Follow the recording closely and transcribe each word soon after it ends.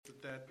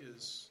that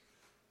is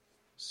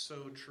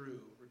so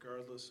true,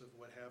 regardless of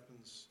what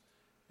happens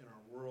in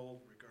our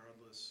world,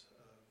 regardless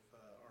of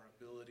our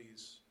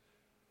abilities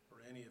or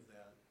any of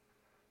that.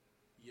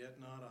 Yet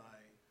not I,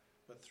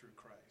 but through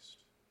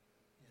Christ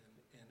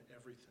in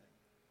everything.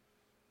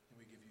 And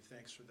we give you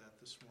thanks for that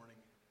this morning.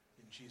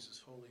 In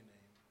Jesus' holy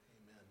name,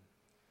 amen.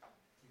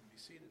 You can be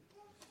seated.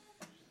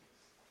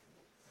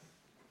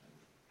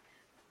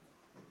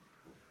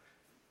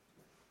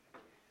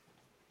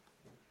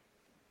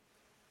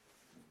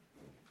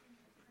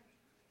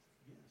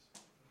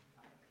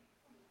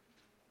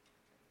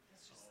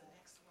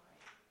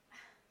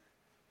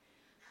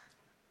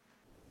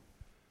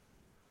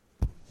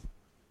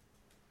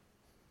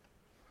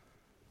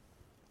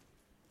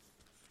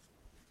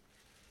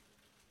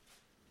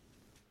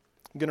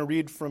 I'm going to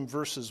read from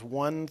verses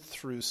 1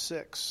 through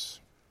 6.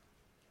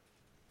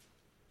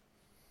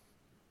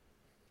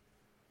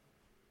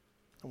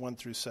 1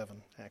 through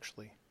 7,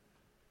 actually.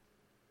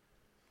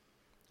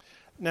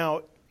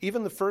 Now,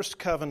 even the first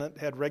covenant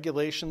had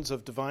regulations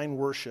of divine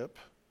worship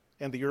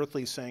and the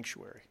earthly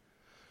sanctuary.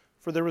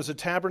 For there was a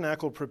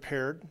tabernacle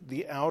prepared,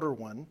 the outer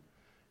one,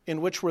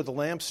 in which were the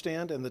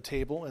lampstand and the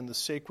table and the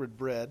sacred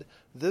bread.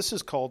 This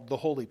is called the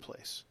holy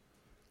place.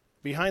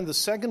 Behind the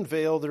second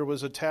veil there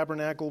was a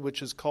tabernacle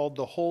which is called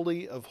the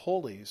Holy of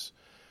Holies,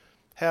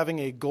 having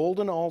a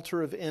golden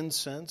altar of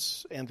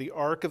incense and the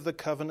ark of the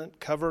covenant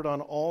covered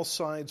on all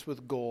sides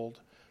with gold,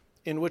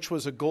 in which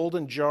was a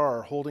golden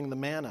jar holding the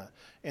manna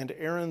and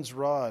Aaron's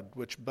rod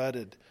which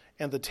budded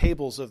and the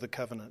tables of the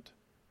covenant.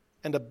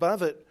 And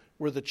above it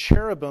were the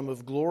cherubim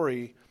of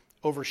glory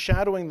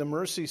overshadowing the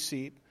mercy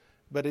seat,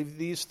 but of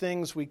these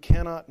things we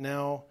cannot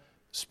now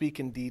speak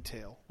in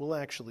detail. We'll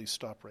actually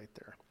stop right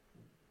there.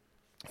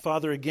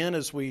 Father, again,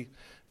 as we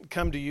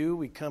come to you,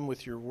 we come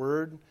with your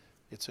word.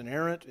 It's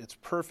inerrant, it's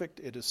perfect,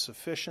 it is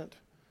sufficient,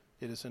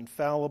 it is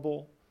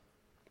infallible.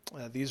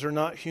 These are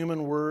not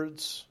human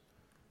words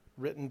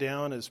written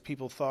down as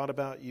people thought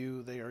about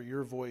you. They are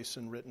your voice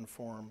in written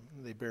form.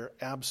 They bear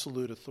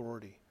absolute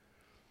authority.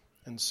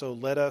 And so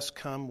let us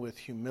come with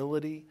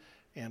humility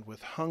and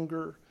with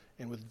hunger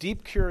and with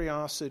deep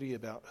curiosity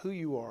about who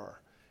you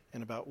are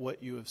and about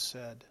what you have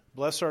said.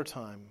 Bless our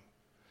time.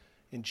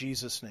 In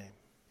Jesus' name,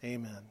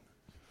 amen.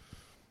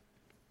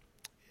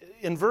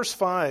 In verse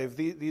 5,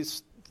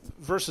 these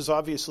verses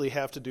obviously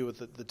have to do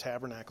with the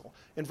tabernacle.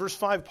 In verse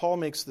 5, Paul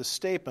makes the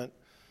statement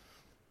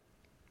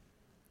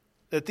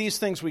that these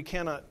things we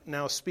cannot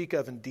now speak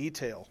of in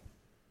detail.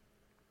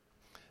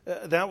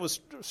 That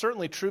was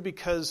certainly true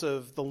because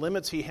of the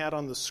limits he had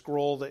on the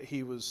scroll that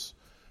he was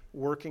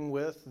working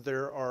with.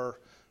 There are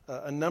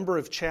a number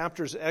of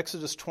chapters.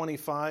 Exodus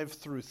 25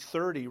 through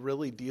 30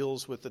 really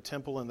deals with the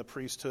temple and the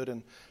priesthood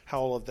and how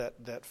all of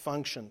that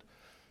functioned.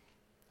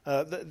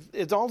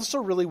 It also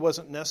really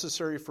wasn't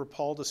necessary for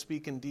Paul to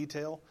speak in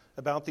detail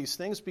about these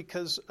things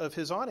because of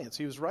his audience.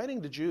 He was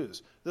writing to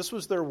Jews. This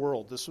was their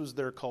world. This was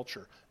their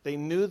culture. They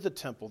knew the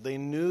temple. They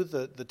knew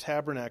the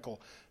tabernacle.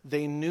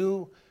 They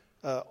knew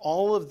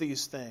all of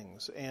these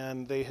things,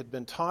 and they had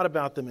been taught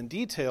about them in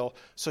detail,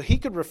 so he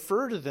could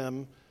refer to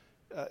them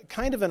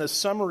kind of in a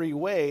summary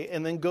way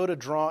and then go to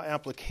draw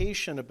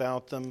application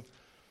about them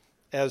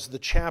as the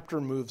chapter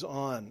moves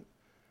on.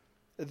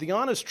 The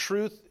honest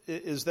truth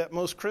is that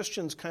most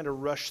Christians kind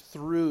of rush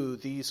through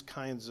these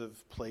kinds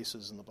of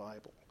places in the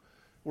Bible.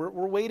 We're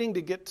waiting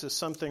to get to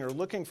something or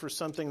looking for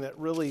something that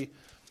really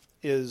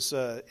is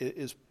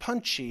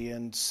punchy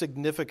and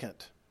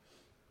significant.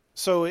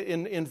 So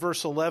in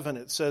verse 11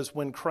 it says,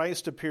 when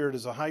Christ appeared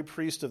as a high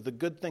priest of the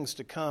good things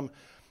to come,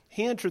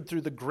 he entered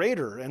through the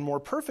greater and more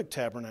perfect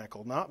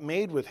tabernacle, not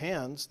made with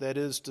hands, that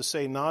is to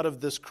say, not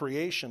of this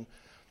creation,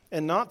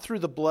 and not through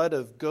the blood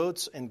of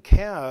goats and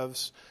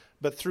calves,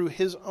 but through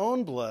his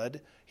own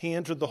blood, he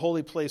entered the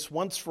holy place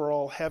once for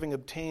all, having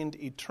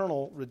obtained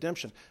eternal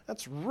redemption.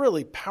 That's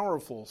really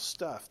powerful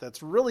stuff.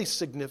 That's really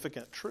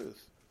significant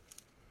truth.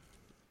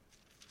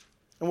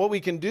 And what we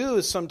can do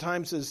is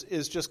sometimes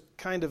is just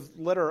kind of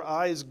let our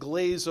eyes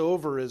glaze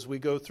over as we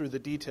go through the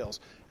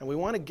details. And we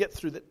want to get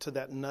through to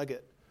that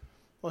nugget.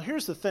 Well,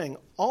 here's the thing.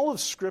 All of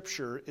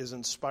Scripture is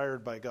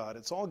inspired by God.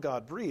 It's all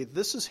God-breathed.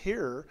 This is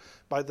here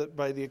by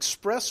the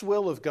express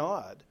will of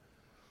God.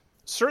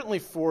 Certainly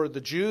for the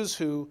Jews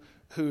who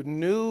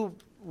knew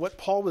what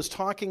Paul was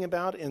talking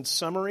about in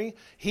summary,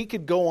 he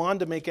could go on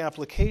to make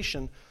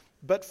application.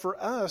 But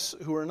for us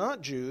who are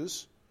not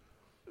Jews,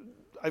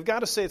 I've got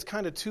to say it's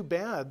kind of too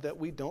bad that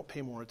we don't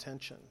pay more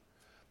attention.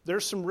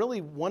 There's some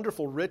really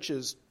wonderful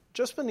riches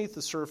just beneath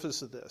the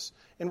surface of this.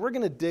 And we're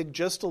going to dig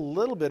just a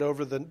little bit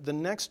over the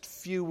next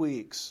few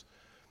weeks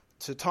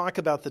to talk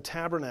about the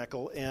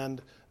tabernacle and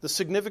the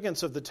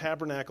significance of the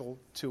tabernacle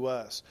to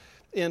us.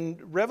 In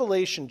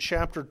Revelation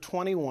chapter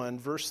 21,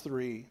 verse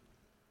 3,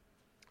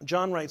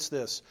 John writes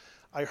this,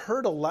 I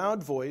heard a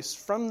loud voice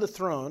from the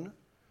throne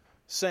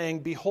saying,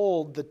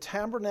 behold, the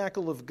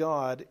tabernacle of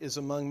God is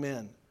among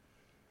men,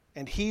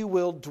 and he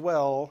will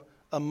dwell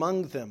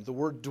among them. The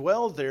word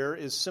dwell there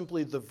is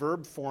simply the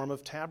verb form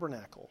of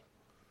tabernacle.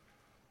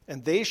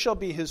 and they shall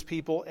be his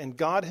people, and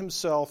God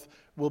himself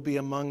will be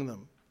among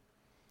them.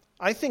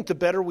 I think the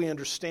better we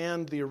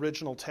understand the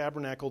original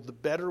tabernacle, the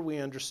better we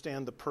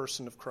understand the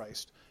person of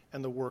Christ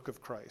and the work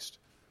of Christ.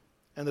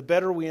 And the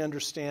better we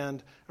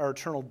understand our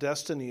eternal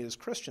destiny as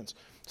Christians.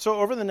 So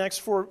over the next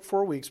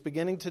four weeks,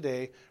 beginning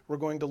today, we're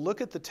going to look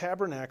at the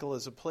tabernacle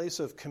as a place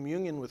of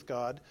communion with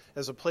God,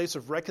 as a place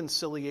of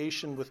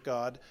reconciliation with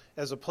God,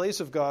 as a place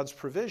of God's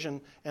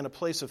provision, and a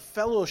place of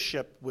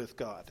fellowship with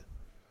God.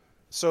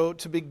 So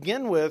to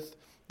begin with,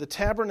 the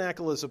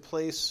tabernacle is a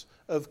place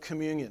of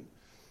communion.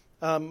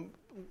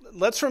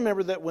 Let's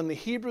remember that when the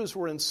Hebrews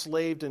were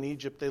enslaved in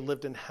Egypt, they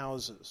lived in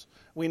houses.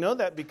 We know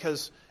that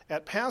because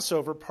at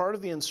Passover, part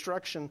of the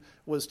instruction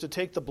was to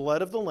take the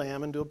blood of the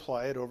lamb and to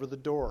apply it over the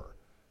door,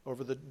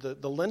 over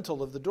the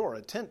lintel of the door.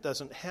 A tent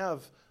doesn't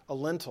have a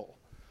lintel.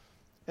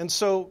 And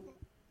so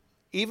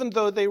even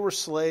though they were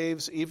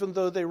slaves, even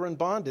though they were in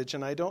bondage,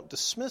 and I don't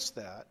dismiss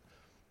that,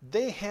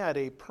 they had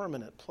a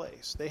permanent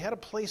place. They had a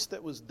place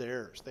that was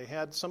theirs. They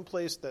had some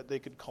place that they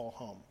could call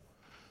home,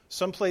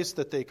 some place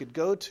that they could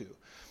go to.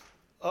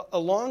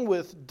 Along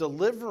with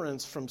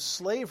deliverance from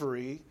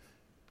slavery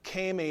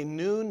came a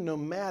new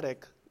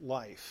nomadic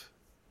life,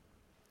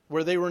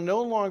 where they were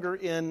no longer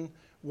in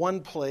one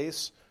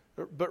place,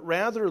 but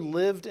rather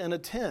lived in a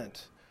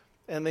tent.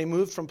 And they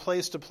moved from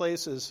place to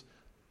place as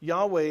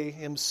Yahweh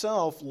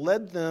himself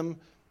led them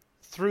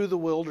through the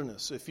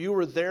wilderness. If you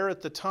were there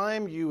at the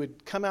time, you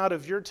would come out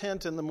of your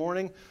tent in the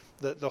morning.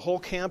 The whole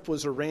camp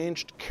was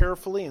arranged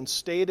carefully and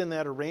stayed in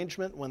that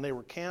arrangement when they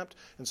were camped.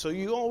 And so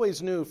you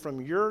always knew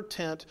from your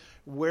tent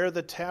where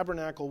the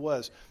tabernacle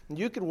was. And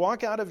you could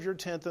walk out of your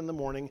tent in the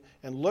morning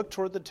and look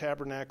toward the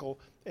tabernacle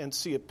and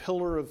see a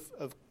pillar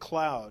of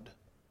cloud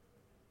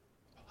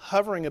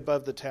hovering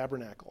above the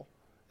tabernacle.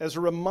 As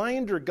a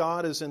reminder,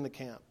 God is in the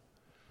camp.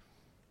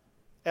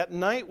 At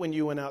night when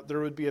you went out,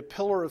 there would be a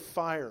pillar of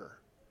fire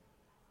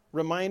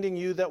reminding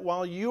you that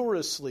while you were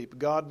asleep,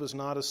 God was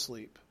not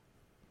asleep.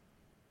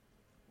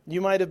 You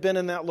might have been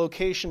in that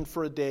location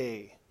for a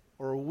day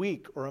or a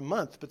week or a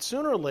month, but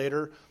sooner or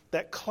later,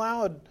 that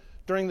cloud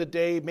during the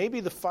day, maybe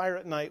the fire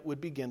at night, would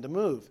begin to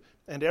move.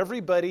 And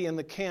everybody in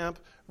the camp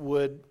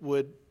would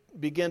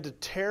begin to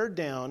tear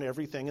down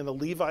everything, and the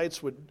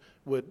Levites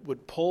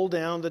would pull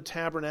down the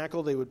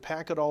tabernacle. They would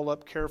pack it all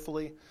up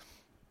carefully,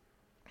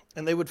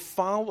 and they would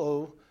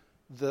follow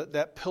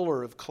that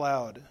pillar of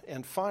cloud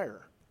and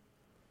fire.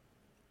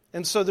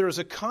 And so there was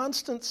a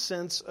constant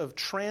sense of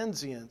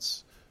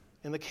transience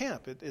in the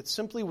camp. It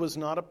simply was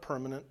not a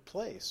permanent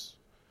place.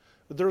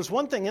 But there was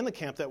one thing in the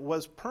camp that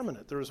was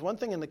permanent. There was one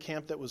thing in the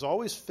camp that was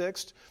always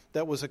fixed,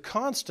 that was a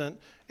constant,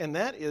 and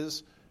that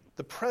is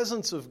the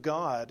presence of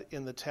God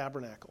in the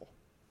tabernacle.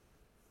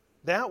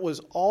 That was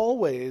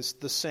always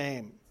the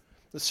same.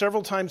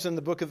 Several times in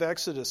the book of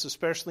Exodus,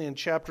 especially in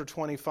chapter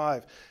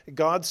 25,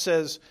 God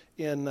says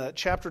in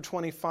chapter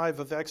 25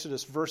 of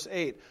Exodus, verse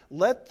 8,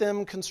 "Let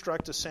them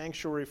construct a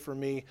sanctuary for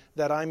me,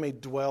 that I may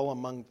dwell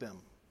among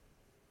them."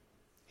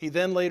 He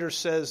then later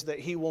says that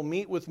he will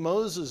meet with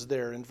Moses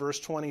there in verse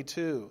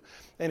 22.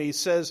 And he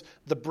says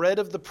the bread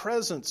of the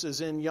presence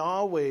is in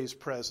Yahweh's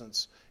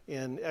presence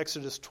in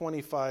Exodus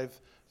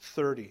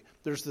 25:30.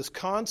 There's this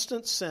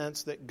constant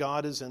sense that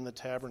God is in the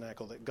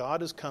tabernacle, that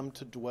God has come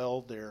to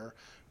dwell there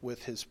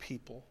with his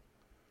people.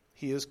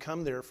 He has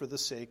come there for the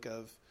sake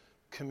of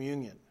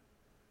communion.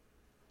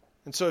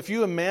 And so if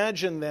you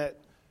imagine that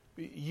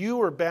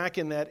you are back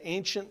in that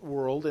ancient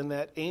world, in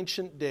that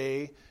ancient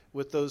day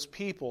with those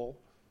people,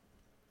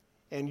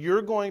 and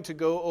you're going to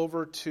go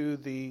over to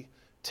the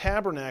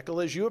tabernacle,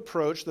 as you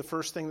approach, the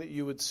first thing that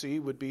you would see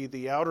would be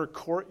the outer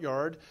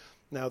courtyard.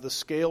 Now, the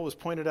scale was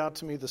pointed out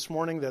to me this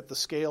morning that the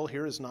scale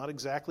here is not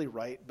exactly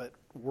right, but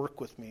work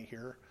with me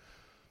here.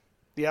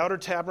 The outer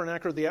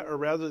tabernacle, the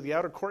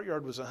outer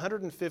courtyard, was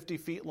 150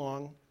 feet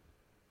long,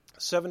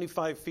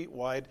 75 feet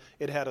wide.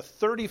 It had a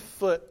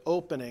 30-foot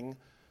opening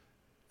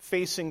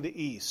facing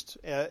the east,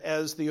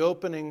 as the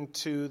opening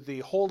to the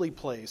holy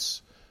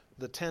place,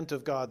 the tent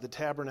of God, the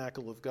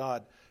tabernacle of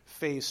God,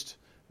 faced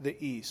the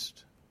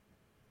east.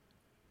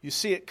 You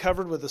see it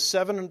covered with a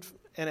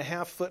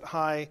 7.5-foot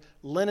high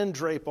linen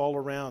drape all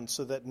around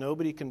so that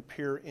nobody can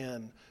peer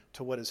in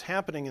to what is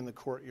happening in the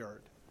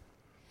courtyard.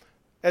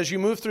 As you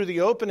move through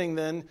the opening,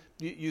 then,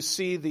 you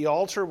see the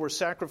altar where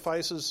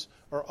sacrifices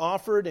are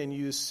offered, and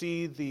you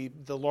see the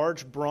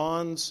large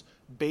bronze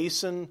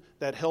basin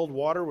that held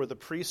water where the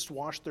priests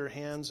washed their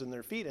hands and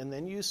their feet, and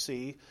then you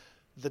see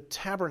the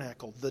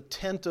tabernacle, the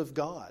tent of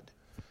God.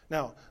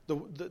 Now,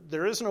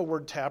 there is no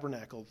word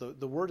tabernacle.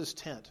 The word is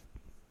tent.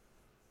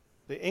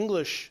 The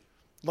English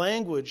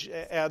language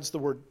adds the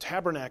word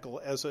tabernacle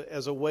as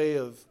a way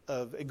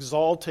of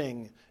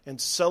exalting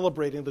and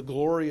celebrating the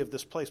glory of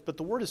this place. But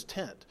the word is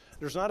tent.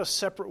 There's not a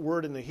separate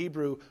word in the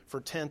Hebrew for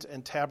tent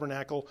and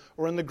tabernacle,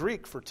 or in the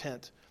Greek for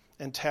tent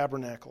and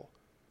tabernacle.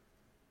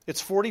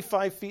 It's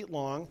 45 feet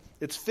long.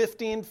 It's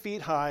 15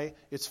 feet high.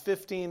 It's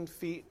 15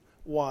 feet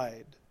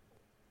wide.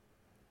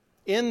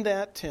 In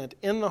that tent,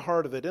 in the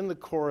heart of it, in the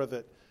core of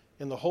it,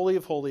 in the Holy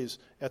of Holies,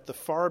 at the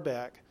far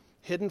back,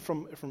 hidden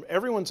from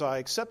everyone's eye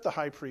except the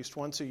high priest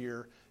once a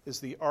year, is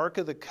the Ark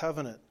of the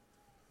Covenant,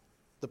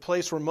 the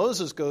place where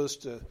Moses goes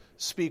to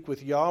speak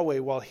with Yahweh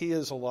while he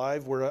is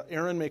alive, where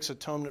Aaron makes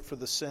atonement for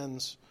the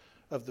sins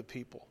of the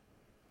people.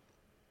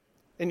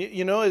 And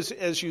you know,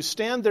 as you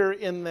stand there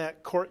in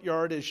that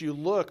courtyard, as you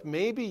look,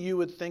 maybe you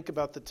would think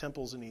about the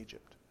temples in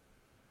Egypt,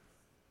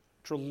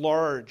 which are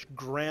large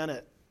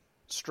granite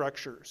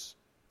structures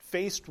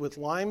faced with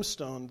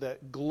limestone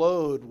that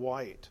glowed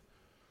white.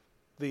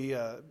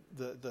 The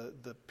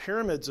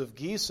pyramids of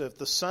Giza, if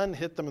the sun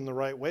hit them in the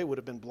right way, would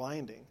have been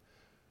blinding.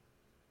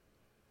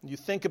 You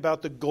think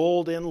about the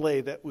gold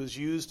inlay that was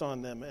used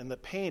on them, and the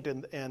paint,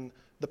 and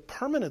the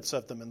permanence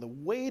of them, and the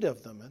weight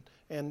of them,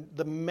 and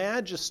the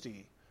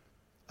majesty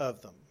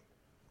of them.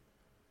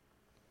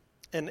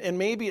 And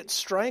maybe it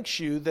strikes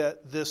you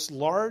that this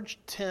large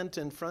tent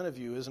in front of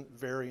you isn't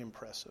very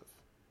impressive.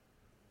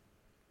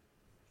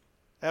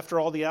 After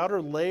all, the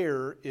outer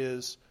layer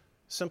is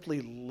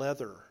simply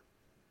leather.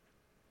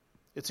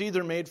 It's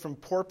either made from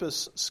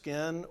porpoise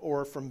skin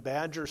or from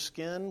badger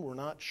skin. We're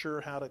not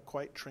sure how to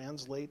quite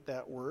translate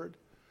that word.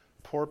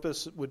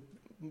 Porpoise would,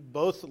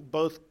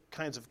 both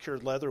kinds of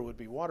cured leather would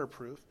be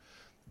waterproof.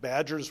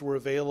 Badgers were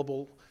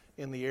available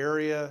in the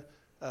area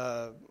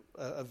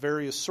of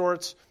various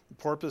sorts.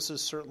 Porpoise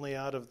is certainly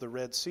out of the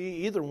Red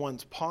Sea. Either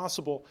one's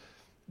possible.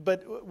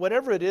 But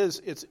whatever it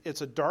is,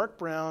 it's a dark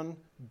brown,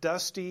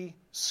 dusty,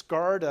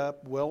 scarred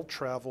up,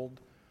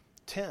 well-traveled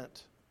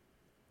tent.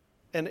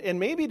 And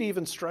maybe it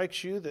even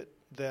strikes you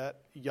that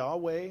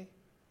Yahweh,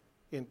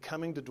 in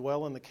coming to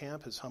dwell in the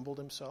camp, has humbled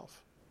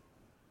himself.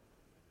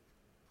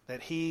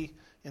 That he,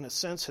 in a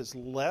sense, has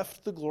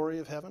left the glory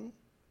of heaven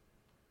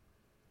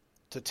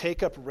to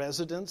take up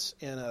residence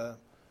in a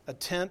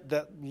tent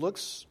that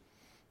looks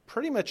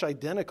pretty much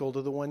identical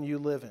to the one you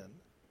live in.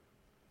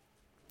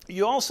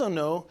 You also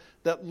know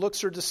that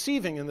looks are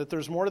deceiving and that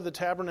there's more to the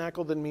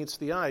tabernacle than meets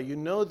the eye. You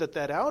know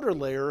that outer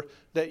layer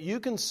that you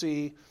can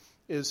see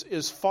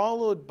is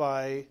followed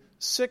by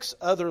 6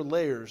 other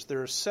layers.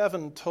 There are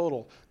 7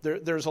 total.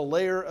 There's a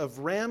layer of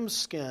ram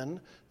skin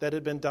that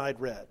had been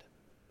dyed red.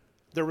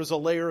 There was a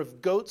layer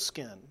of goat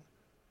skin.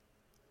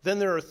 Then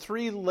there are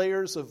 3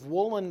 layers of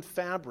woolen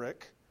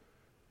fabric,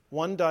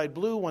 one dyed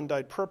blue, one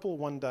dyed purple,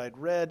 one dyed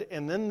red,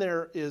 and then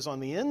there is on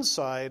the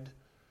inside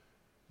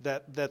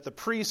that the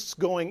priests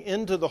going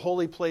into the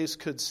holy place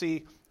could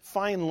see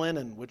fine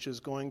linen, which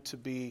is going to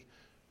be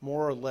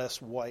more or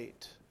less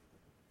white.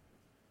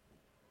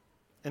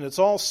 And it's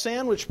all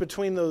sandwiched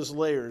between those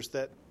layers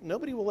that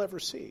nobody will ever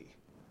see.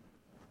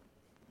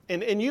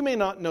 And you may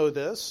not know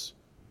this,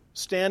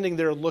 standing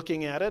there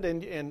looking at it,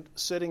 and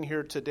sitting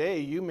here today,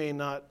 you may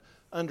not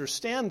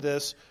understand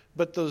this,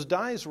 but those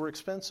dyes were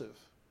expensive.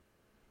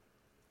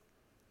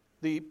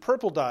 The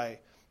purple dye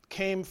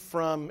came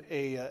from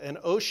an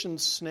ocean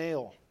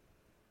snail.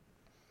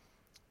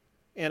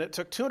 And it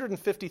took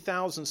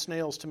 250,000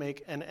 snails to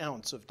make an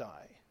ounce of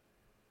dye.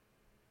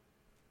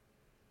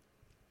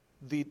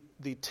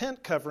 The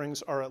tent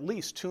coverings are at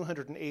least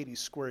 280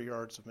 square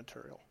yards of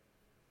material.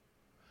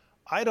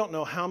 I don't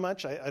know how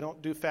much. I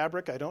don't do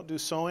fabric. I don't do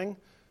sewing.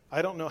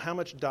 I don't know how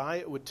much dye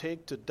it would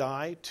take to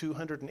dye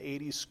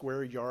 280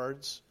 square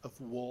yards of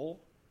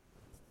wool.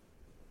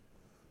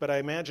 But I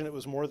imagine it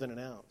was more than an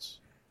ounce.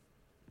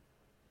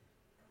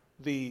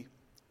 The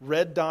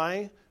red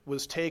dye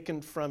was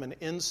taken from an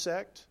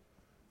insect,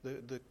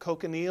 the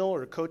cochineal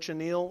or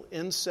cochineal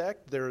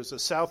insect. There is a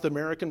South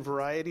American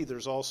variety.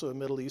 There's also a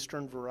Middle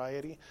Eastern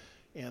variety.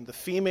 And the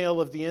female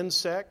of the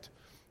insect,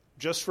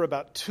 just for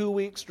about 2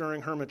 weeks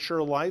during her mature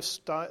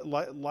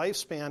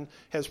lifespan,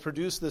 has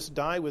produced this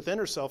dye within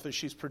herself as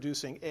she's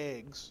producing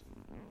eggs.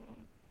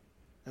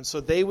 And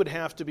so they would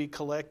have to be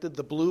collected.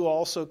 The blue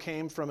also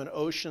came from an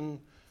ocean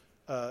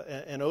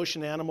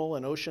animal,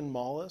 an ocean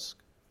mollusk.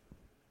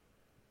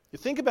 You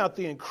think about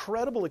the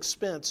incredible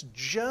expense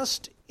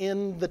just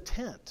in the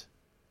tent.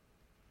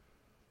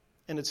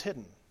 And it's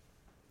hidden.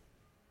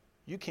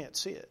 You can't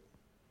see it.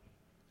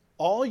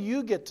 All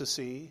you get to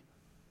see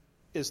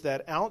is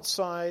that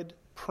outside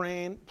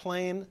plain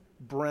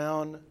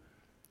brown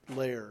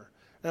layer.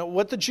 Now,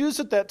 what the Jews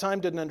at that time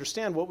didn't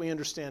understand, what we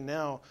understand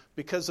now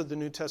because of the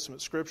New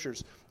Testament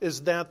scriptures,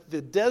 is that the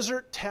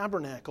desert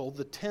tabernacle,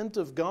 the tent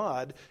of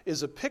God,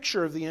 is a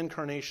picture of the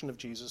incarnation of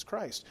Jesus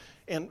Christ.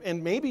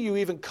 And maybe you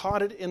even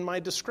caught it in my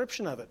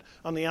description of it.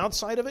 On the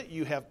outside of it,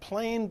 you have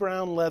plain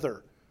brown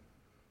leather,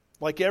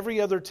 like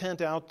every other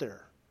tent out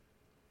there.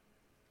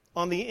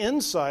 On the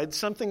inside,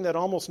 something that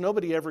almost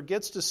nobody ever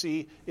gets to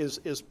see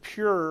is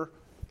pure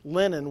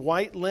linen,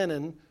 white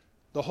linen,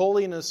 the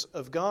holiness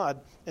of God.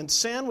 And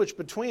sandwiched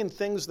between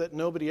things that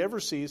nobody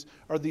ever sees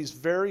are these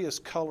various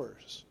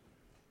colors.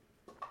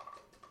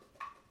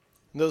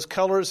 And those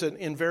colors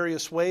in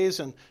various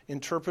ways, and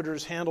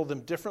interpreters handle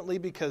them differently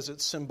because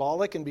it's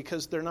symbolic and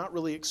because they're not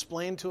really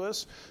explained to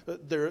us.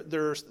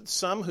 There are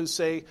some who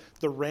say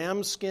the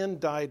ram skin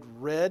dyed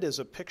red is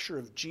a picture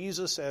of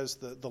Jesus as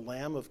the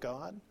Lamb of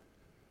God.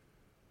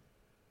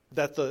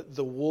 That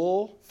the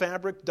wool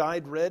fabric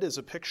dyed red is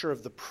a picture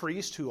of the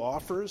priest who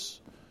offers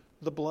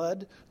the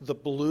blood. The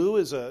blue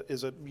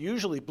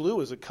usually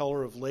blue is a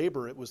color of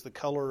labor. It was the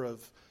color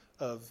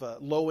of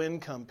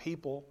low-income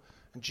people.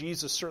 And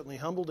Jesus certainly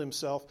humbled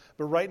himself.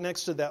 But right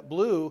next to that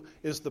blue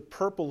is the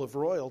purple of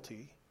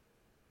royalty,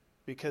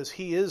 because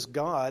he is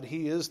God.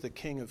 He is the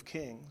King of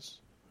Kings.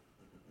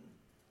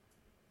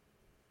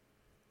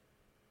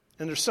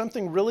 And there's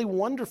something really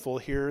wonderful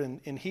here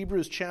in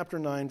Hebrews chapter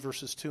 9,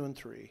 verses 2 and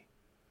 3.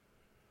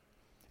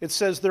 It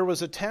says, there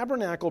was a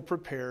tabernacle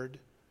prepared,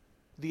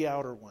 the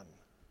outer one.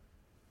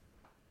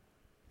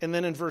 And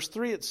then in verse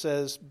 3 it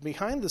says,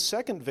 behind the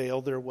second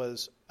veil there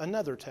was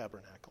another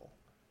tabernacle,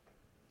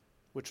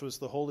 which was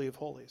the Holy of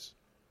Holies.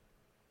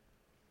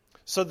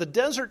 So the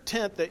desert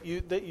tent that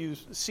you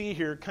see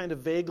here kind of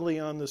vaguely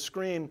on the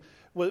screen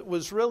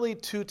was really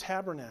two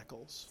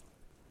tabernacles.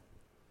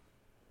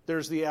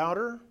 There's the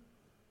outer,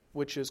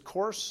 which is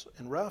coarse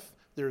and rough.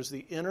 There's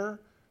the inner,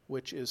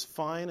 which is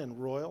fine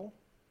and royal.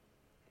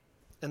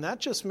 And that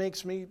just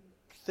makes me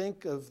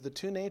think of the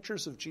two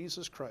natures of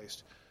Jesus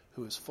Christ,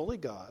 who is fully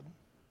God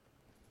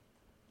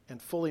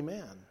and fully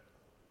man.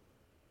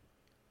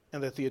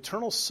 And that the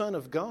eternal Son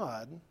of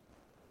God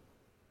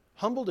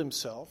humbled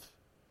himself,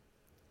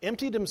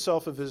 emptied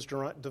himself of his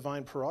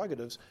divine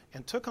prerogatives,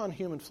 and took on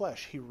human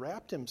flesh. He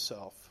wrapped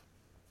himself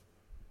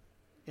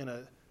in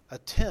a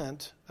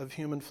tent of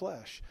human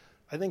flesh.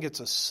 I think it's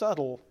a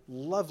subtle,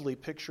 lovely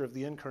picture of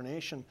the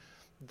incarnation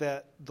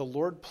that the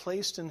Lord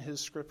placed in his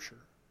Scripture.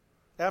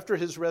 After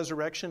his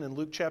resurrection in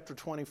Luke chapter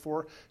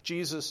 24,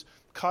 Jesus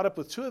caught up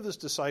with two of his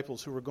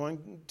disciples who were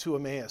going to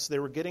Emmaus. They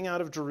were getting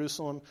out of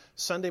Jerusalem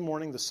Sunday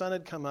morning. The sun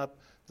had come up.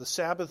 The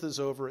Sabbath is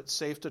over. It's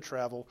safe to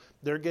travel.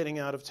 They're getting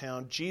out of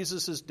town.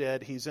 Jesus is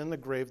dead. He's in the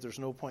grave. There's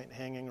no point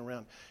hanging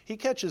around. He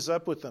catches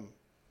up with them.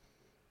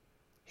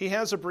 He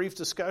has a brief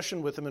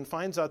discussion with them and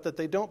finds out that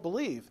they don't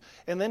believe.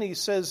 And then he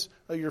says,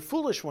 you're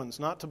foolish ones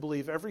not to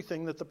believe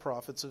everything that the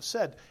prophets have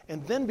said.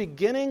 And then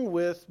beginning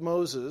with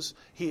Moses,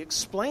 he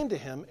explained to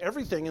him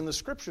everything in the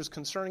Scriptures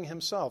concerning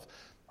himself.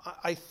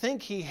 I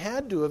think he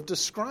had to have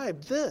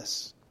described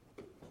this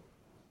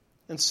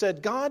and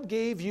said, God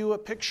gave you a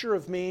picture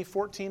of me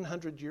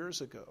 1,400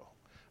 years ago,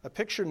 a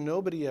picture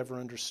nobody ever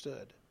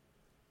understood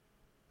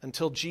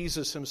until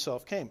Jesus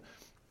himself came.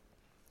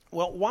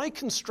 Well, why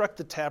construct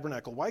the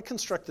tabernacle? Why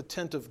construct the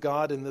tent of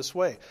God in this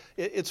way?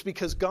 It's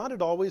because God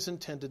had always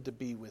intended to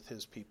be with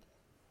his people.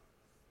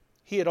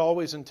 He had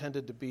always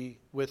intended to be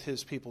with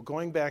his people,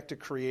 going back to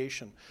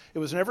creation. It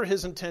was never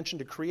his intention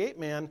to create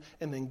man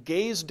and then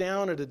gaze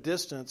down at a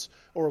distance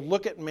or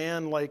look at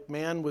man like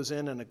man was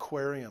in an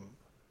aquarium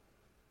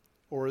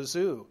or a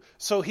zoo.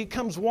 So he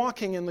comes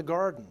walking in the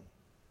garden.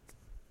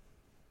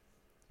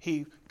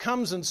 He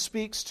comes and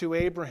speaks to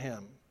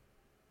Abraham.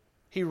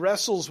 He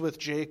wrestles with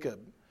Jacob.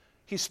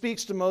 He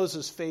speaks to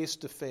Moses face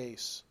to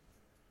face.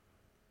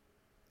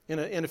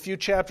 In a few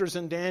chapters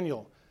in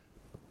Daniel,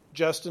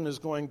 Justin is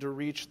going to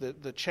reach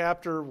the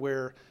chapter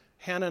where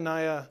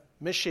Hananiah,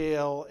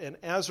 Mishael, and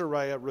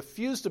Azariah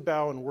refuse to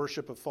bow and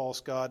worship a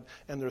false god,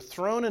 and they're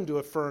thrown into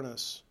a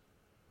furnace.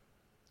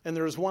 And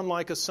there is one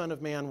like a son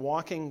of man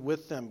walking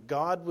with them.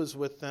 God was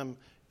with them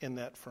in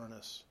that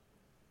furnace.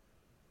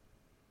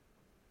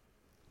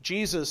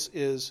 Jesus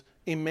is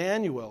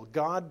Emmanuel,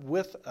 God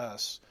with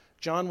us.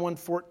 John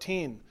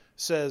 1:14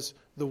 says,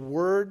 the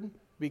Word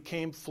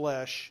became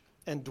flesh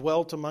and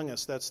dwelt among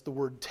us. That's the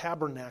word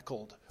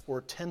tabernacled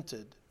or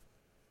tented.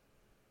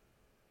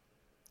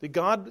 That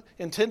God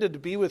intended to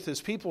be with his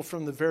people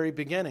from the very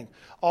beginning.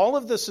 All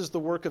of this is the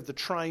work of the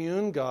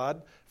triune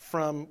God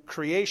from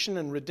creation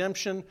and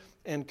redemption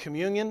and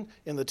communion.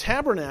 In the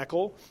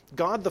tabernacle,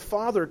 God the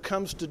Father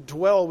comes to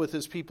dwell with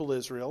his people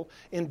Israel.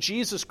 In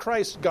Jesus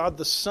Christ, God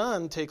the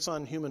Son takes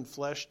on human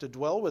flesh to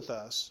dwell with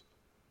us.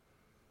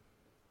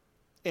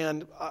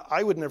 And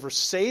I would never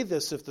say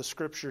this if the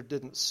Scripture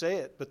didn't say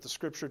it, but the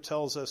Scripture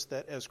tells us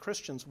that as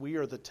Christians, we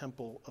are the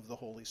temple of the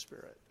Holy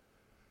Spirit.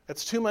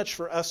 That's too much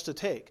for us to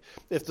take.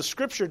 If the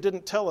Scripture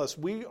didn't tell us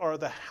we are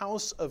the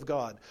house of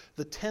God,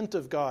 the tent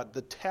of God,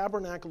 the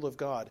tabernacle of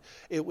God,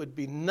 it would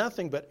be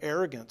nothing but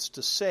arrogance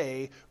to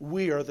say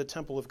we are the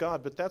temple of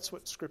God. But that's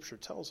what Scripture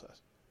tells us,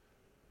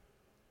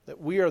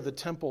 that we are the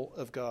temple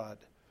of God.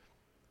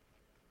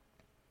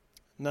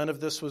 None of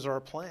this was our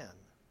plan.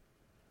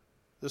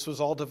 This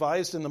was all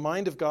devised in the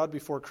mind of God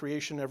before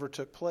creation ever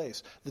took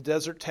place. The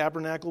desert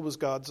tabernacle was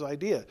God's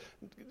idea.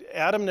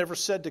 Adam never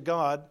said to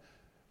God,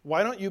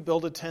 why don't you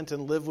build a tent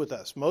and live with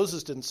us?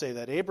 Moses didn't say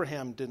that.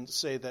 Abraham didn't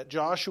say that.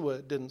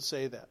 Joshua didn't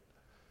say that.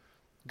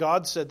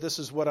 God said, this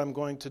is what I'm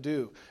going to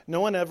do.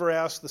 No one ever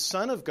asked the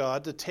Son of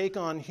God to take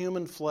on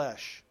human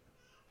flesh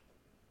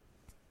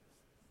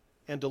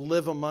and to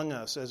live among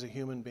us as a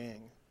human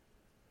being.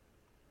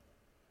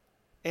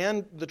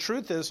 And the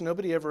truth is,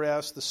 nobody ever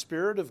asked the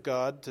Spirit of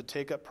God to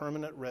take up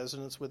permanent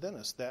residence within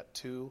us. That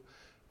too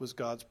was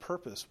God's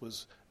purpose,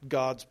 was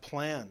God's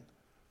plan.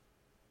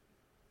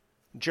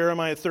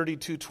 Jeremiah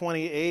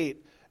 32:28,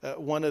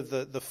 one of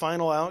the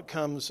final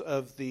outcomes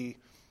of the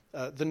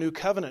new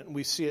covenant.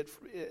 We see it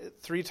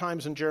 3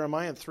 times in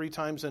Jeremiah and 3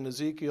 times in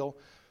Ezekiel.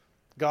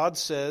 God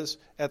says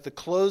at the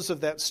close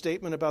of that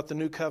statement about the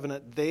new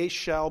covenant, they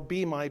shall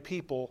be my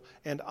people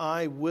and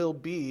I will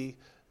be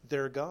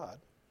their God.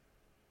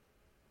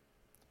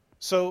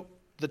 So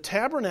the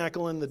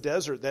tabernacle in the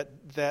desert,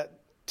 that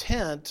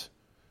tent,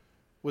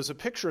 was a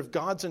picture of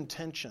God's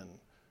intention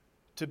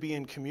to be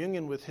in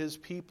communion with his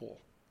people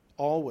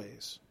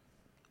always.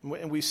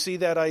 And we see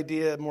that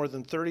idea more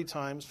than 30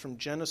 times from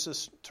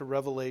Genesis to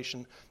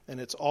Revelation,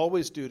 and it's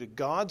always due to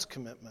God's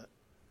commitment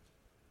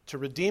to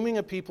redeeming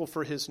a people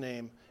for his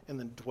name and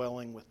then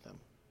dwelling with them.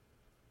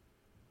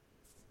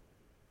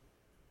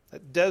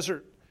 That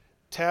desert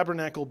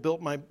tabernacle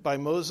built by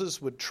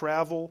Moses would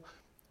travel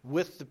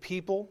with the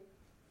people.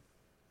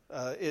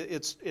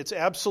 It's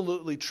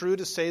absolutely true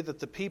to say that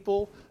the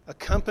people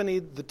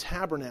accompanied the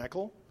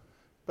tabernacle,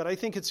 but I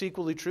think it's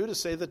equally true to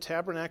say the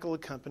tabernacle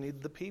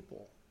accompanied the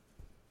people.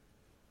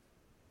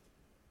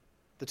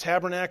 The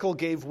tabernacle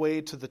gave way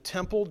to the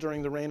temple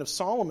during the reign of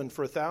Solomon.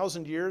 For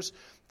 1,000 years,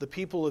 the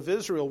people of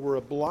Israel were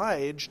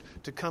obliged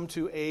to come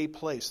to a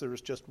place. There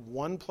was just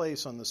one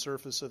place on the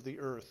surface of the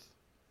earth.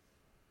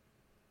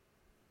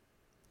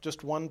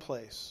 Just one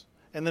place.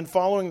 And then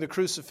following the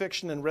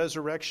crucifixion and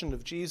resurrection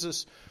of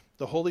Jesus,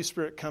 the Holy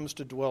Spirit comes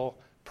to dwell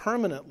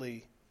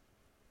permanently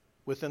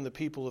within the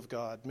people of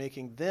God,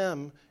 making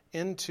them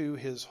into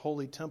his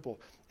holy temple.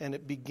 And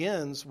it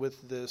begins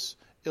with this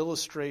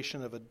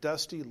illustration of a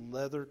dusty,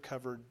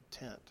 leather-covered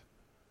tent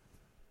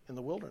in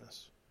the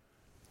wilderness.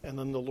 And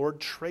then the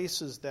Lord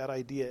traces that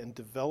idea and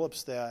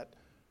develops that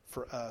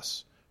for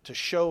us to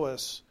show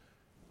us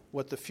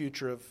what the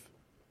future of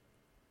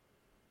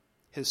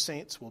his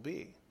saints will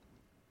be.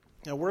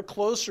 Now, we're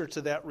closer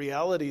to that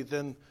reality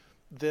than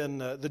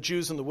the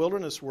Jews in the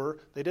wilderness were.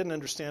 They didn't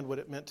understand what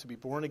it meant to be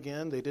born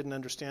again. They didn't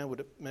understand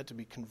what it meant to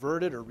be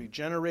converted or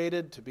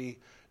regenerated, to be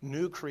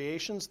new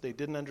creations. They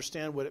didn't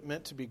understand what it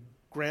meant to be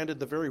granted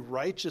the very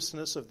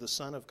righteousness of the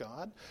Son of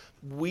God.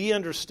 We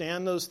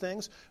understand those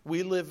things.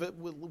 We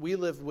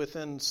live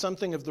within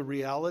something of the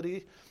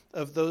reality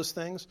of those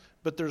things,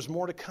 but there's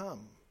more to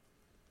come.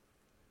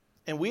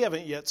 And we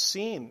haven't yet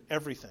seen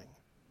everything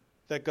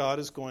that God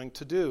is going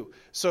to do.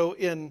 So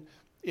in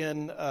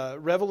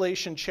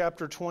Revelation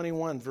chapter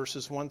 21,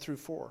 verses 1 through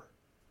 4,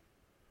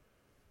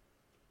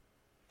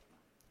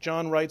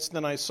 John writes,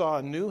 "Then I saw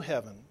a new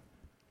heaven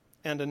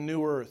and a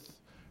new earth.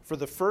 For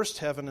the first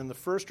heaven and the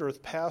first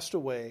earth passed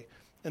away,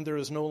 and there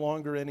is no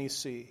longer any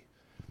sea.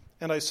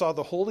 And I saw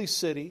the holy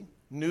city,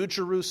 New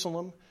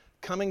Jerusalem,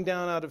 coming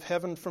down out of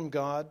heaven from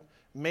God,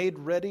 made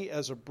ready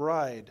as a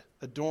bride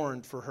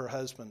adorned for her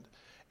husband.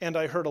 And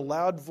I heard a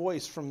loud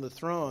voice from the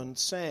throne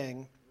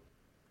saying,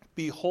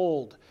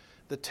 'Behold,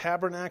 the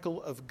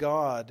tabernacle of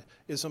God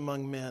is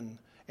among men,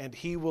 and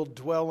he will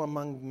dwell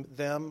among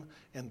them,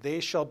 and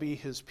they shall be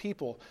his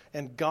people,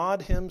 and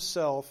God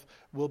himself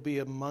will be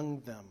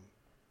among them.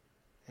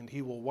 And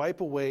he will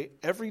wipe away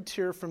every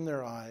tear from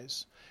their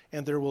eyes,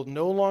 and there will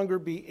no longer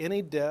be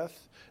any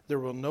death, there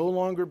will no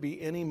longer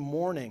be any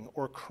mourning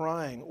or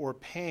crying or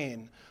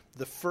pain.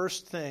 The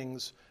first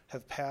things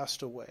have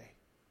passed away.'"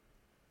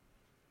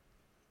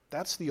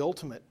 That's the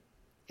ultimate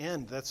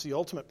end. That's the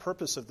ultimate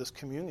purpose of this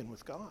communion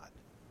with God.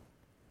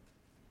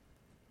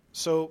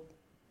 So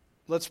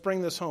let's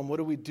bring this home. What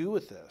do we do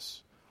with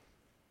this?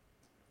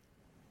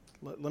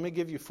 Let me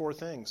give you 4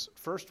 things.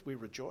 First, we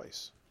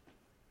rejoice.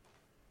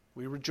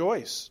 We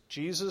rejoice.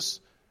 Jesus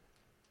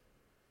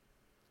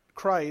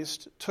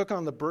Christ took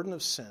on the burden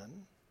of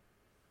sin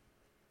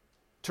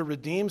to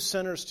redeem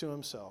sinners to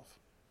himself,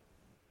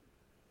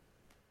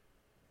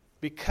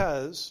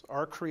 because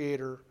our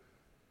Creator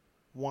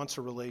wants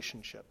a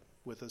relationship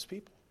with his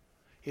people.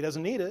 He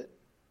doesn't need it.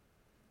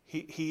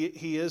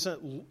 He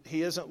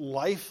isn't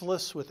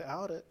lifeless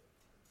without it.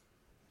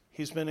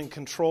 He's been in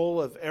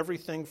control of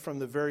everything from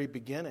the very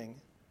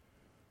beginning.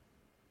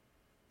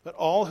 But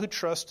all who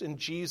trust in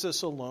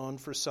Jesus alone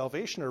for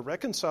salvation are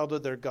reconciled to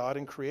their God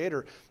and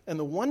Creator. And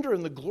the wonder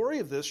and the glory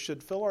of this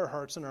should fill our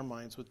hearts and our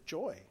minds with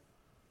joy.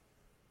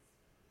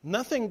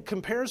 Nothing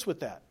compares with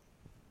that.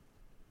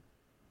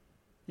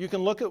 You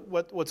can look at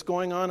what's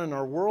going on in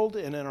our world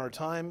and in our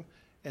time,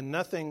 and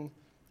nothing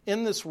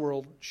in this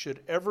world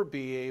should ever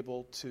be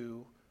able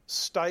to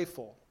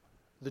stifle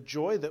the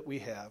joy that we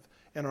have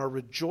and our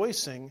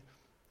rejoicing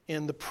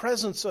in the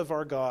presence of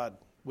our God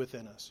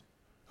within us,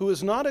 who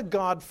is not a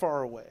God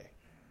far away,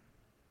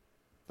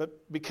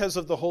 but because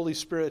of the Holy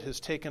Spirit has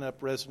taken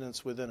up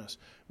residence within us.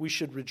 We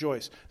should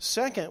rejoice.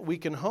 Second, we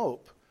can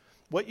hope.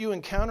 What you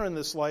encounter in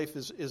this life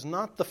is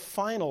not the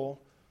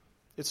final,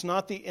 it's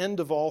not the end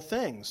of all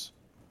things.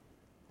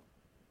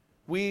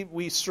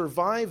 We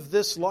survive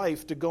this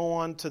life to go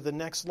on to the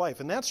next life.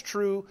 And that's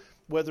true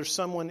whether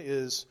someone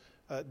is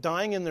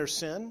dying in their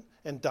sin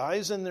and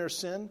dies in their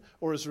sin,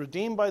 or is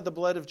redeemed by the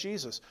blood of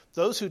Jesus.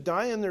 Those who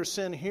die in their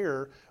sin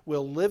here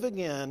will live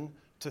again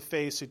to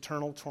face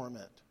eternal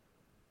torment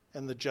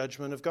and the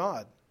judgment of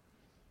God.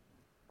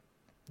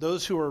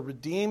 Those who are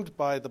redeemed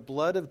by the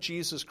blood of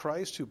Jesus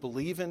Christ, who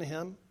believe in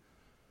him,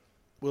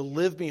 will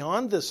live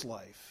beyond this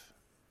life,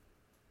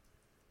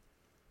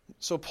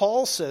 So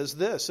Paul says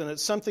this, and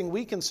it's something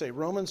we can say.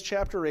 Romans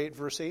chapter 8,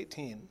 verse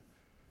 18.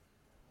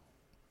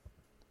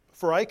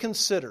 For I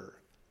consider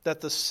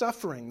that the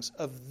sufferings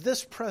of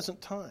this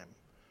present time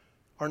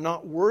are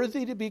not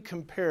worthy to be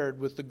compared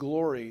with the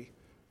glory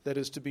that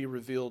is to be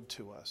revealed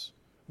to us.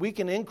 We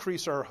can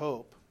increase our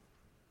hope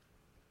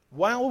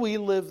while we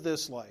live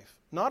this life.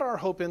 Not our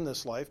hope in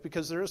this life,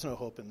 because there is no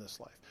hope in this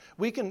life.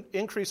 We can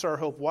increase our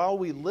hope while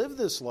we live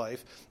this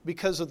life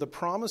because of the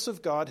promise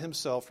of God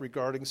himself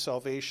regarding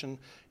salvation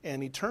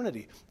and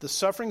eternity. The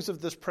sufferings of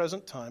this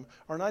present time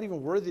are not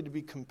even worthy to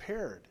be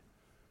compared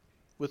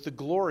with the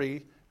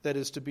glory that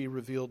is to be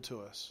revealed to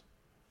us.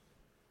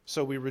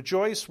 So we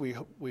rejoice, we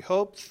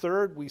hope.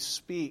 Third, we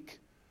speak.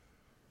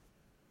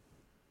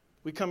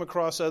 We come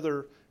across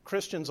other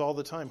Christians all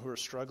the time who are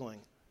struggling.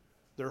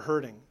 They're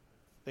hurting.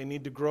 They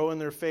need to grow in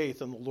their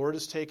faith, and the Lord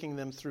is taking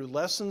them through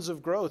lessons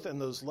of growth, and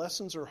those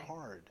lessons are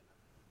hard.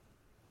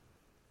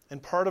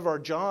 And part of our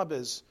job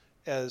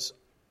as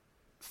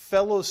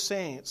fellow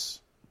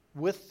saints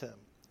with them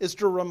is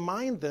to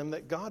remind them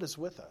that God is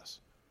with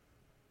us,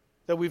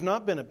 that we've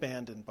not been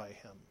abandoned by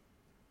him,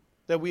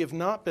 that we have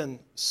not been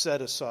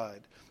set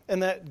aside,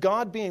 and that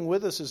God being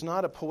with us is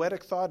not a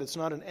poetic thought, it's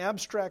not an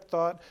abstract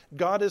thought.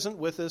 God isn't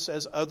with us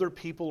as other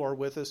people are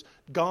with us.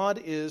 God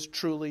is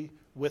truly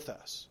with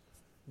us.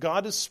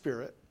 God is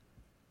Spirit.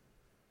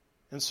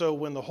 And so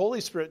when the Holy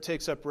Spirit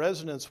takes up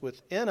residence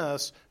within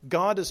us,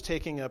 God is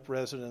taking up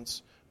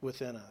residence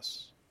within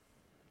us.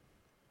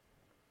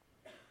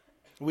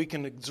 We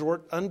can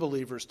exhort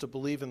unbelievers to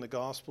believe in the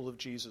gospel of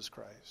Jesus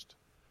Christ,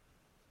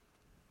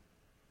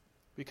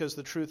 because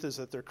the truth is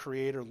that their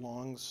Creator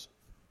longs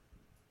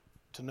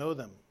to know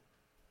them.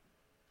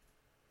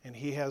 And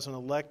he has an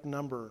elect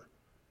number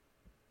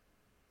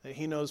that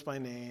he knows by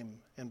name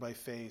and by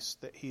face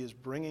that he is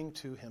bringing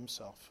to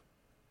himself.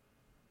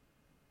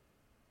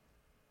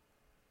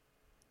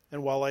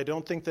 And while I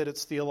don't think that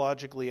it's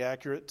theologically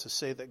accurate to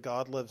say that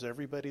God loves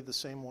everybody the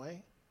same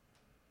way,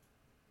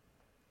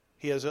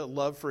 he has a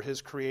love for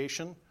his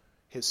creation.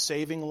 His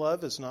saving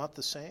love is not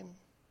the same.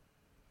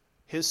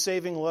 His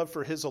saving love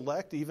for his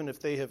elect, even if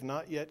they have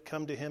not yet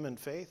come to him in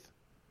faith,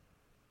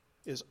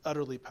 is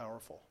utterly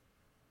powerful.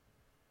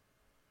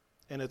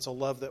 And it's a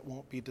love that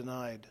won't be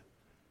denied.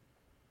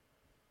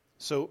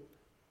 So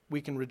we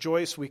can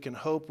rejoice, we can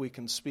hope, we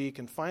can speak,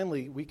 and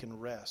finally we can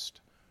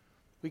rest.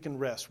 We can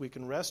rest. We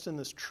can rest in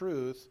this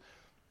truth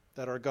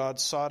that our God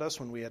sought us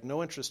when we had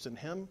no interest in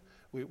him.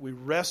 We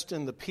rest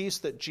in the peace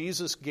that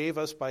Jesus gave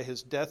us by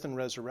his death and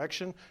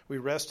resurrection. We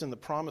rest in the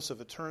promise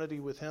of eternity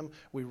with him.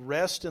 We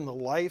rest in the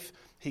life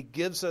he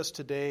gives us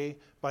today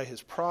by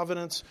his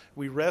providence.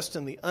 We rest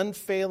in the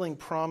unfailing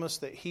promise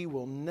that he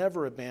will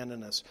never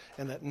abandon us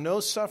and that no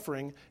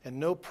suffering and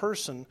no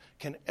person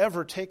can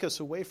ever take us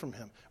away from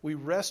him. We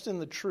rest in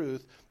the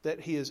truth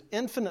that he is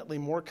infinitely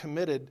more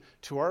committed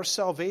to our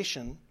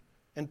salvation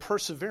and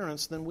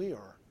perseverance than we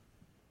are.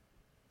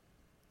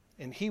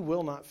 And he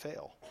will not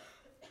fail.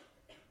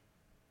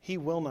 He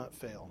will not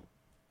fail.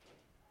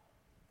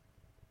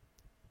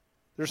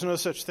 There's no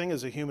such thing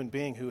as a human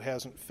being who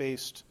hasn't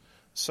faced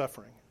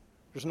suffering.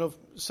 There's no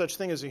such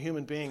thing as a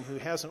human being who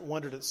hasn't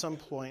wondered at some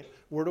point,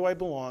 where do I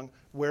belong?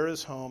 Where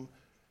is home?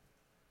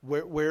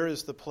 Where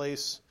is the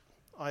place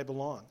I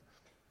belong?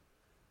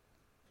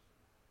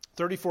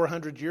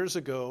 3,400 years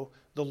ago,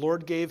 the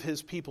Lord gave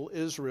his people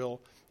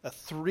Israel a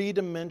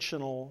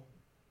three-dimensional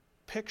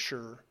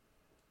picture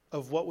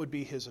of what would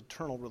be his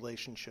eternal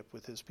relationship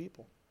with his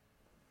people.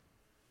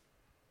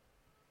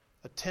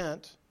 A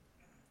tent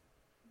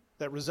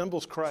that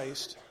resembles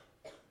Christ,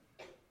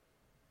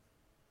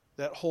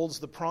 that holds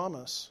the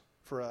promise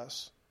for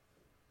us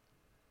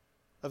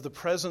of the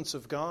presence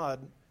of God.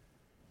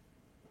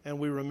 And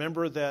we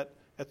remember that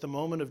at the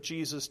moment of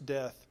Jesus'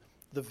 death,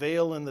 the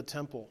veil in the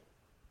temple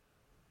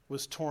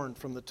was torn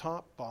from the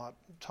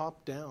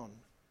top down.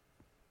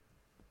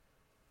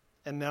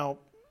 And now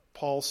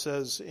Paul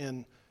says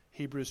in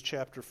Hebrews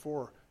chapter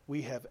 4,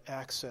 we have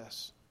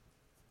access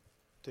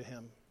to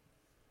him.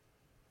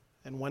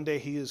 And one day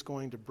he is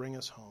going to bring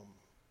us home.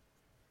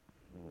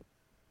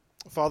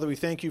 Father, we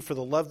thank you for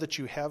the love that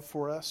you have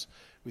for us.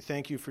 We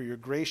thank you for your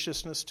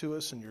graciousness to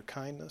us and your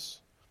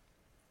kindness.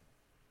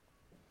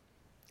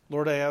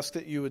 Lord, I ask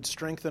that you would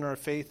strengthen our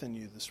faith in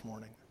you this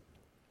morning.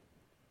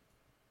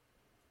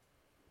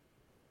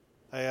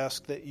 I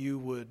ask that you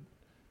would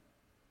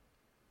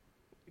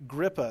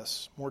grip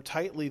us more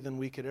tightly than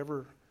we could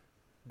ever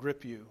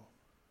grip you.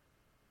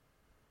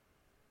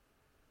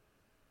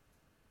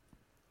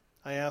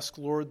 I ask,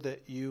 Lord,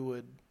 that you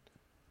would,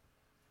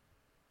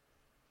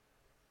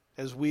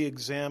 as we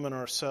examine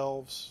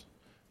ourselves,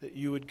 that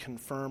you would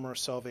confirm our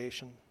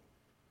salvation.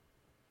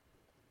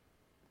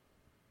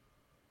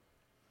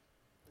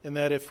 And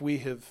that if we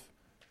have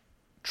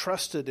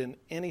trusted in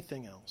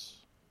anything else,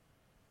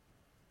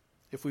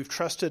 if we've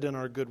trusted in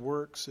our good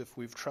works, if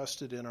we've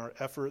trusted in our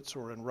efforts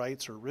or in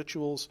rites or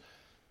rituals,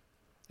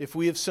 if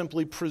we have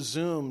simply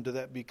presumed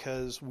that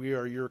because we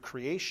are your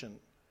creation,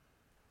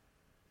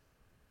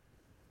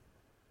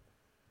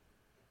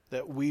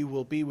 that we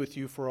will be with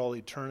you for all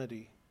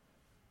eternity,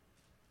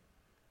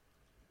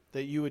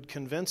 that you would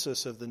convince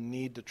us of the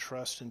need to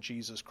trust in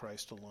Jesus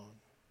Christ alone.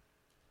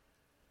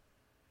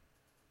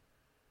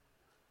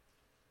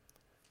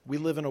 We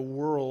live in a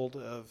world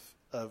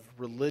of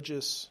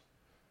religious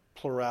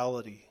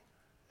plurality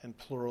and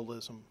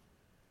pluralism,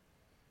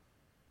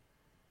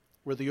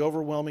 where the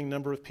overwhelming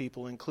number of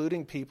people,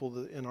 including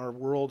people in our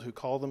world who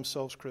call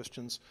themselves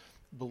Christians,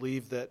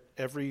 believe that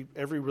every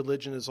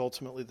religion is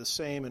ultimately the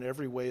same and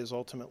every way is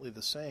ultimately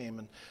the same,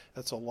 and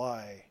that's a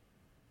lie.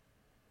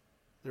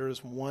 There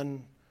is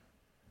one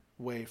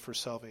way for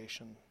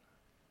salvation.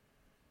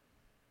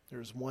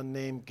 There is one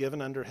name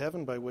given under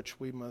heaven by which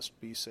we must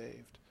be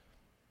saved.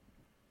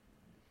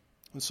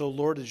 And so,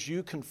 Lord, as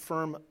you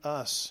confirm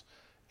us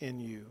in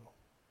you,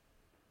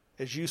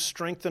 as you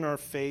strengthen our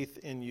faith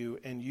in you,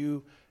 and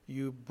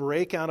you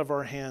break out of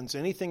our hands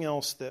anything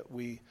else that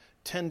we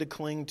tend to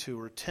cling to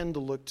or tend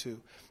to look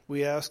to,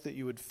 we ask that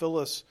you would fill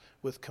us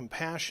with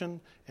compassion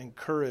and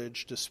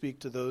courage to speak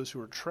to those who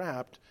are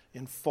trapped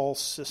in false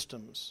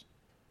systems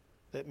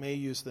that may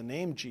use the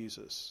name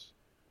Jesus,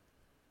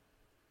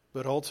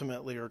 but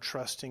ultimately are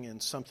trusting in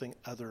something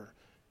other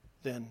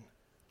than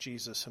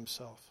Jesus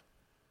himself.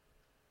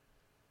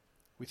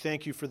 We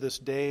thank you for this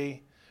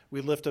day.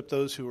 We lift up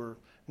those who are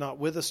not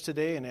with us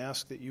today and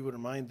ask that you would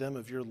remind them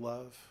of your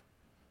love,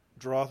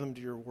 draw them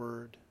to your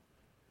word,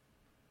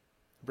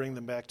 bring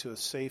them back to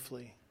us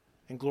safely,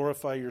 and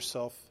glorify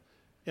yourself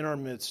in our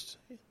midst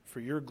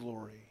for your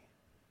glory.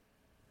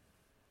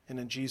 And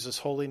in Jesus'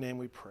 holy name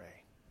we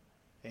pray.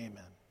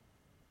 Amen.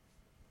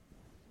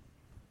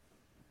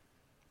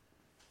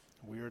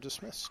 We are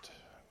dismissed.